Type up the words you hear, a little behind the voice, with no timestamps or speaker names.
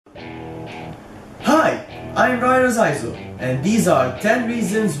Hi, I'm rirozizo, and these are 10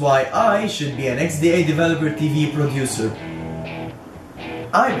 reasons why I should be an XDA developer TV producer.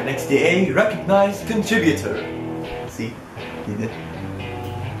 I'm an XDA recognized contributor. See, he did.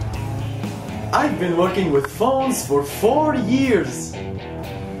 I've been working with phones for 4 years.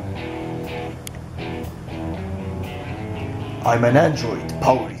 I'm an Android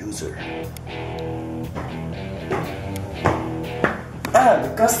power user.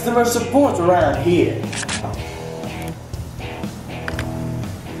 And customer support around here.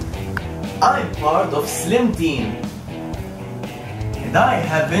 I'm part of Slim Team. And I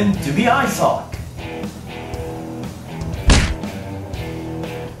happen to be ISOC.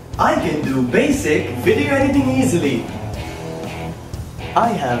 I can do basic video editing easily. I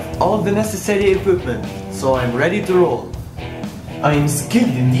have all the necessary equipment, so I'm ready to roll. I'm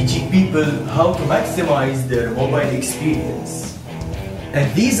skilled in teaching people how to maximize their mobile experience. And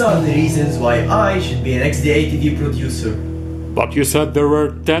these are the reasons why I should be an XDA-TV producer. But you said there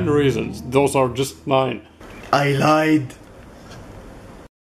were 10 reasons. Those are just 9. I lied.